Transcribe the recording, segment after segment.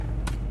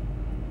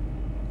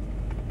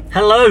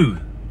Hello,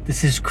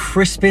 this is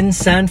Crispin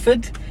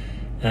Sanford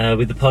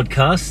with the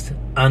podcast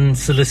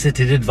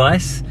Unsolicited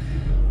Advice.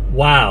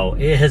 Wow,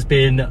 it has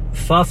been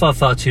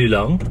far too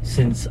long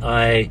since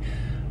I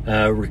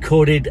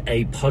recorded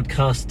a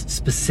podcast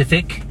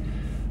specific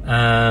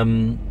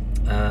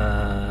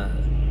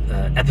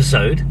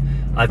episode.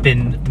 I've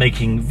been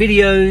making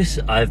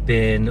videos, I've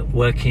been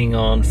working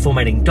on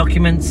formatting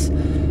documents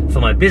for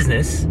my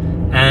business,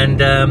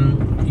 and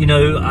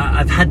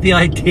I've had the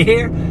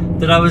idea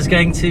that I was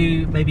going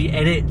to maybe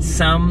edit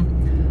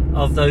some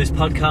of those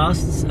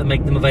podcasts and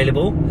make them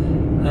available,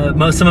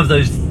 some of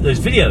those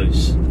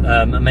videos,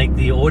 and make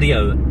the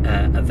audio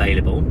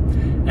available,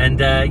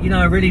 and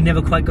I really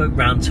never quite got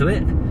round to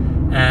it,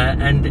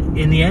 and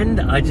in the end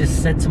I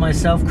just said to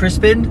myself,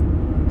 Crispin,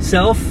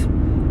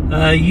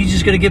 you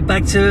just got to get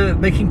back to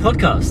making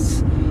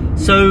podcasts.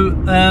 So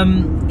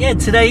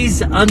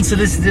today's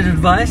unsolicited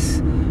advice,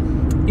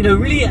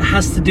 really it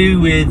has to do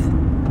with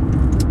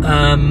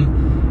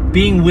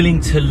being willing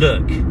to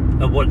look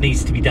at what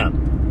needs to be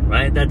done,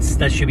 right?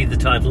 That should be the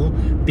title,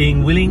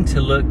 being willing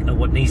to look at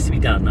what needs to be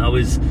done. I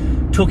was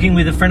talking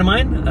with a friend of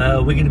mine.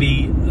 We're going to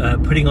be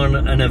putting on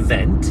an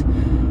event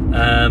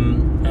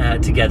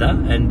together,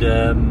 and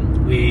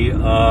we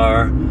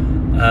are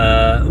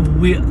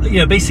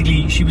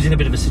basically she was in a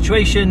bit of a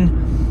situation,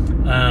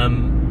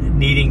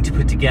 needing to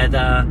put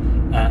together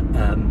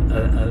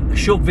a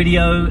short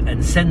video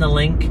and send the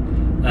link,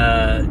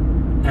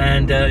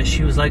 and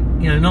she was like,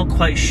 not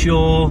quite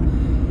sure,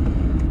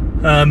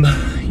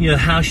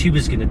 how she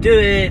was going to do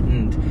it,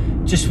 and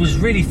just was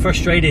really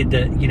frustrated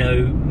that,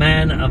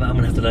 man, I'm going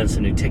to have to learn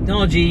some new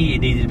technology.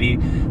 The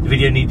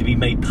video needed to be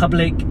made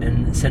public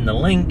and send the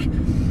link,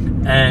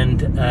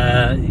 and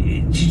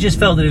she just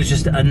felt that it was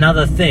just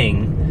another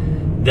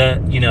thing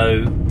that,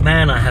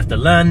 man, I have to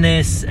learn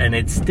this, and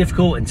it's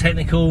difficult and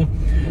technical.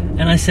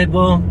 And I said,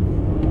 well,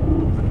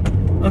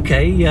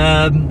 okay,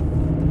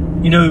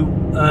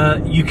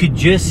 you could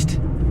just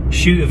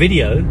shoot a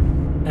video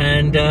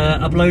and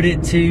upload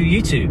it to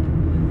YouTube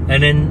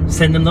and then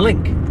send them the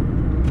link.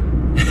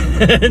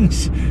 And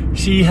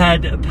she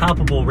had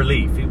palpable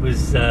relief. It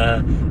was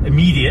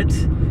immediate,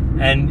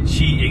 and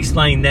she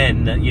explained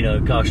then that,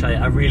 gosh,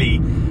 I really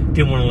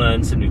didn't want to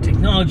learn some new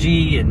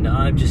technology, and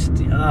I've just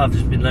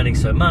been learning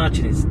so much,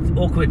 and it's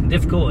awkward and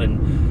difficult,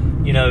 and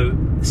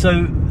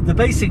so the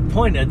basic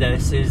point of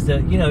this is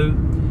that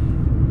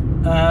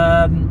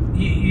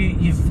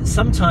you've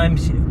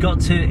sometimes got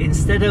to,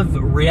 instead of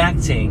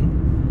reacting,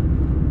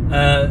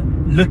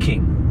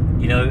 looking.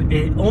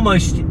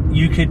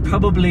 You could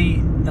probably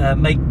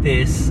make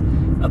this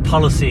a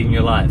policy in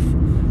your life.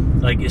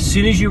 Like, as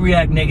soon as you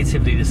react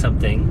negatively to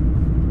something,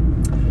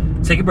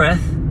 take a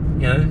breath,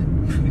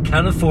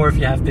 count to 4 if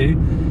you have to,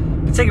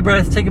 but take a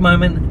breath, take a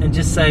moment, and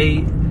just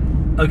say,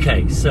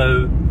 okay,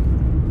 so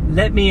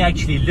let me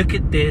actually look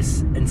at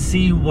this and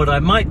see what I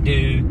might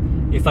do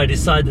if I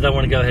decide that I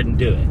want to go ahead and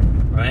do it,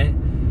 right?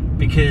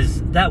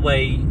 Because that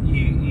way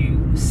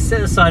you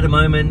set aside a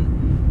moment,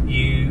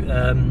 you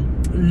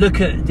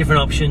look at different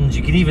options.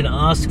 You can even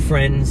ask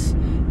friends,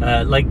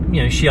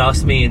 she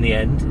asked me in the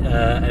end,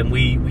 and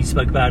we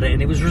spoke about it,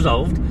 and it was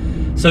resolved.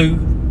 So,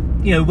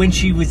 when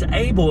she was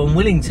able and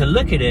willing to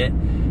look at it,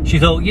 she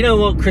thought,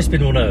 what,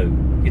 Crispin will know,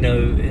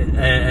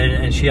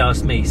 and she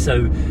asked me.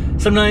 So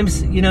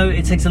sometimes,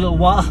 it takes a little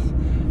while.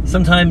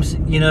 Sometimes,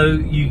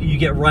 you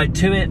get right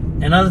to it,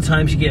 and other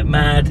times you get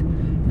mad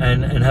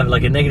and have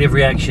like a negative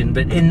reaction.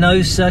 But in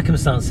those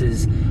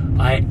circumstances,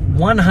 I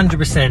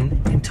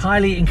 100%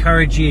 entirely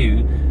encourage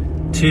you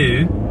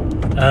to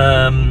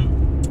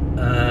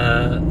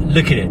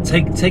look at it.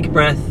 Take a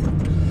breath,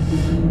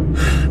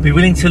 be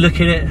willing to look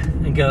at it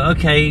and go,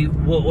 okay,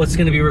 what's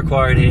going to be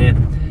required here?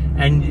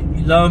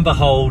 And lo and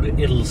behold,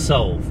 it'll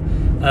solve.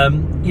 I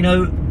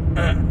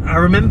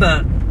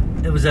remember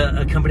there was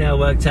a company I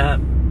worked at,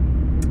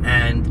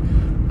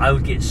 and I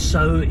would get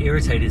so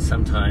irritated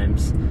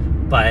sometimes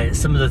by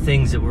some of the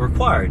things that were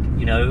required.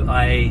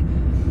 I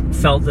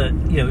felt that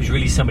it was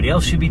really somebody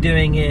else should be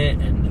doing it,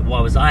 and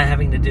why was I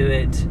having to do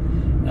it?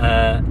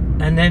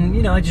 And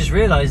then I just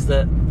realized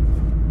that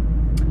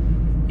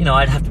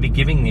I'd have to be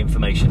giving the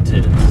information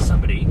to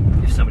somebody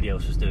if somebody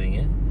else was doing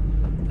it,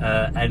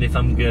 and if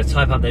I'm going to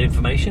type up that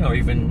information, or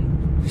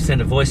even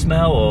send a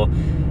voicemail, or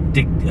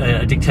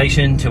a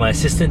dictation to my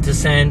assistant to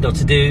send or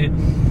to do,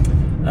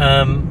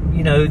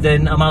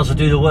 then I might as well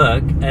do the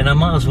work, and I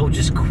might as well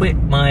just quit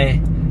my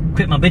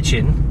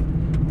bitching,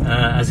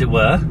 as it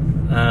were,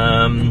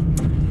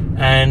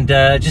 and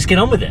just get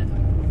on with it.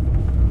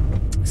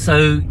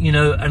 So,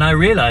 and I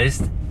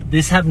realized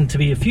this happened to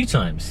me a few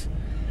times,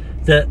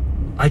 that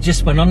I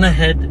just went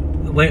ahead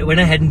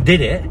and did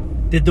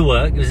the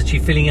work. It was actually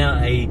filling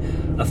out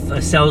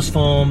a sales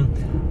form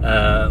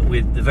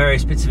with the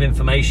various bits of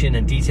information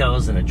and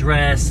details and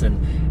address and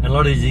a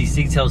lot of these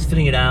details,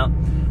 filling it out,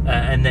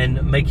 and then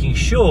making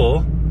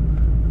sure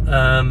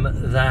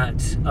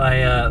that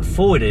I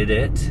forwarded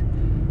it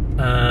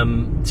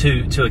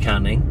to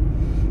accounting,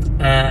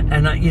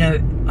 and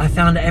I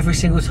found that every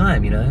single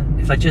time,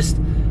 if I just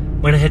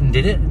went ahead and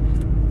did it,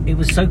 it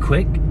was so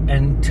quick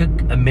and took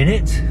a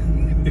minute.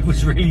 It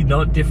was really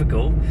not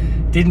difficult,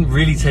 didn't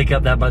really take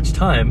up that much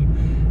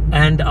time,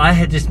 and I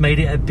had just made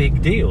it a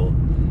big deal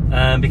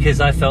because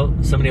I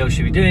felt somebody else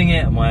should be doing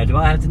it, and why do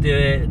I have to do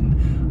it?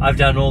 And I've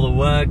done all the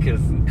work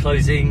of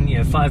closing, you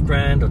know, 5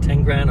 grand or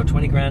 10 grand or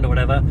 20 grand or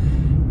whatever,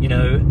 you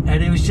know,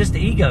 and it was just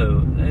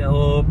ego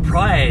or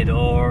pride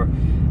or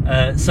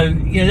so,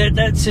 you know,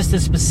 that's just a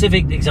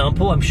specific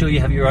example. I'm sure you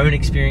have your own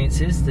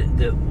experiences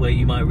that where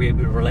you might be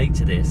able to relate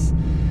to this.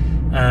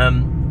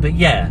 But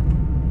yeah,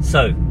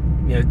 so,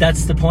 you know,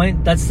 that's the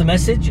point. That's the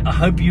message. I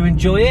hope you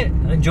enjoyed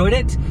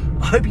it.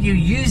 I hope you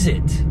use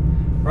it,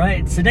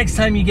 right? So next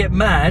time you get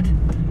mad,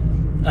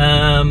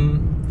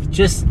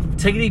 just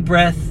take a deep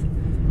breath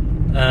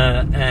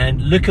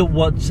and look at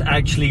what's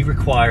actually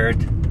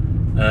required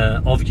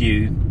of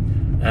you.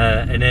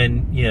 And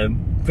then, you know,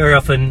 very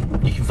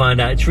often you can find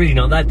out it's really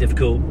not that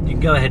difficult. You can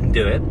go ahead and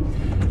do it.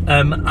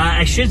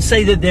 I should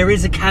say that there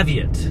is a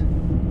caveat.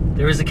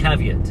 There is a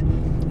caveat,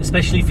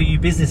 especially for you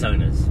business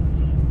owners.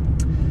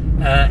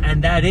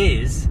 And that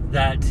is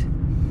that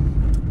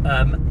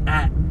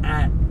at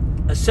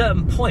a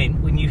certain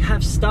point, when you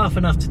have staff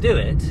enough to do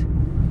it,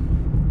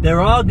 there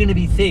are going to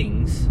be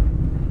things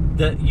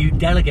that you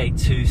delegate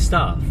to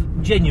staff,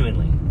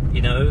 genuinely.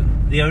 You know,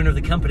 the owner of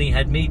the company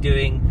had me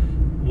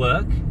doing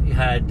work. He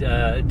had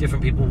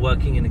different people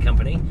working in the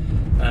company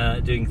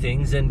doing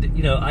things, and,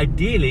 you know,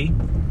 ideally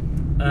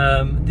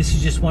this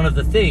is just one of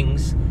the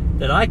things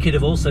that I could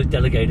have also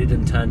delegated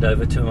and turned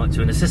over to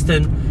an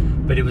assistant,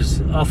 but it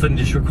was often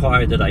just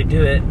required that I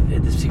do it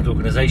in this particular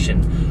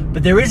organization.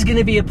 But there is going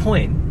to be a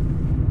point,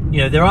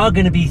 you know, there are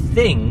going to be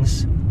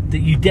things that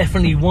you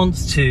definitely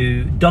want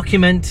to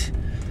document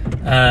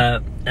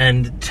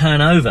and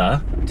turn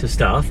over to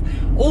staff.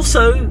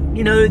 Also,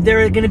 you know,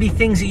 there are going to be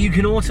things that you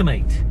can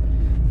automate.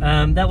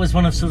 That was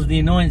one of sort of the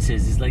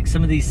annoyances, is like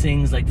some of these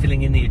things like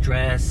filling in the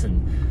address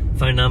and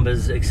phone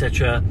numbers,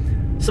 etc.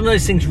 Some of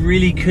those things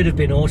really could have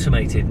been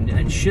automated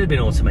and should have been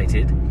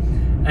automated.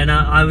 And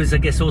I was, I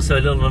guess, also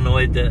a little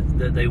annoyed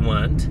that they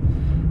weren't.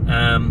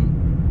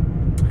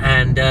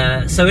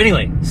 So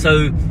anyway,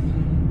 so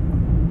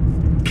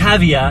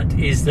caveat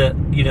is that,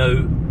 you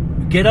know,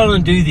 get on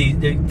and do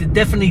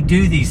definitely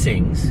do these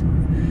things.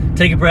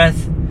 Take a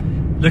breath,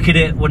 look at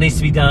it, what needs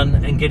to be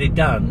done, and get it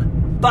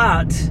done.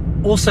 But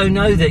also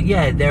know that,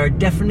 yeah, there are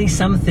definitely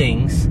some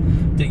things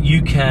that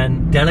you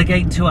can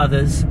delegate to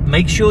others.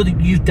 Make sure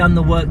that you've done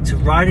the work to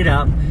write it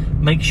up.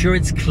 Make sure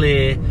it's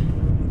clear.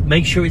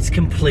 Make sure it's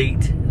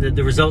complete. That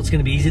the result's going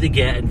to be easy to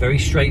get and very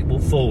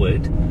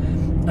straightforward.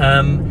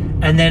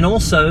 And then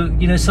also,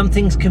 you know, some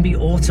things can be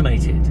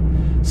automated.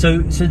 So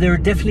there are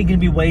definitely going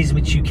to be ways in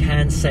which you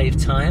can save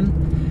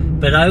time.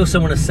 But I also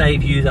want to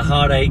save you the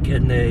heartache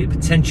and the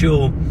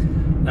potential,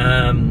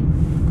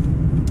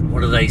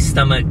 what are they,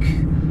 stomach,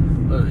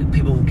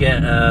 people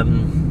get,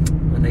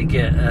 when they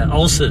get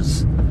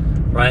ulcers,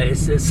 right?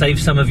 It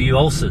saves some of you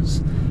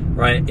ulcers,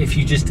 right? If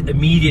you just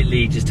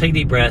immediately just take a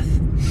deep breath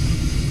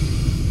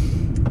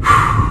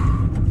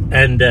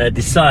and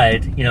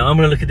decide, you know, I'm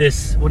going to look at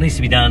this, what needs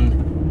to be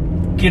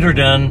done, get her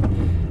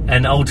done,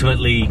 and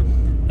ultimately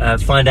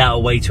find out a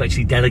way to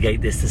actually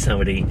delegate this to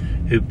somebody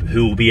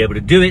who will be able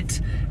to do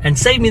it and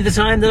save me the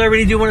time that I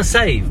really do want to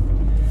save.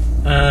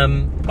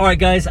 All right,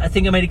 guys, I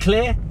think I made it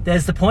clear.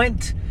 There's the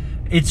point.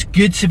 It's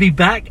good to be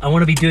back. I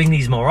want to be doing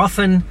these more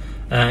often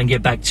and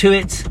get back to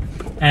it.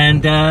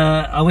 And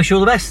I wish you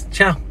all the best.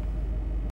 Ciao.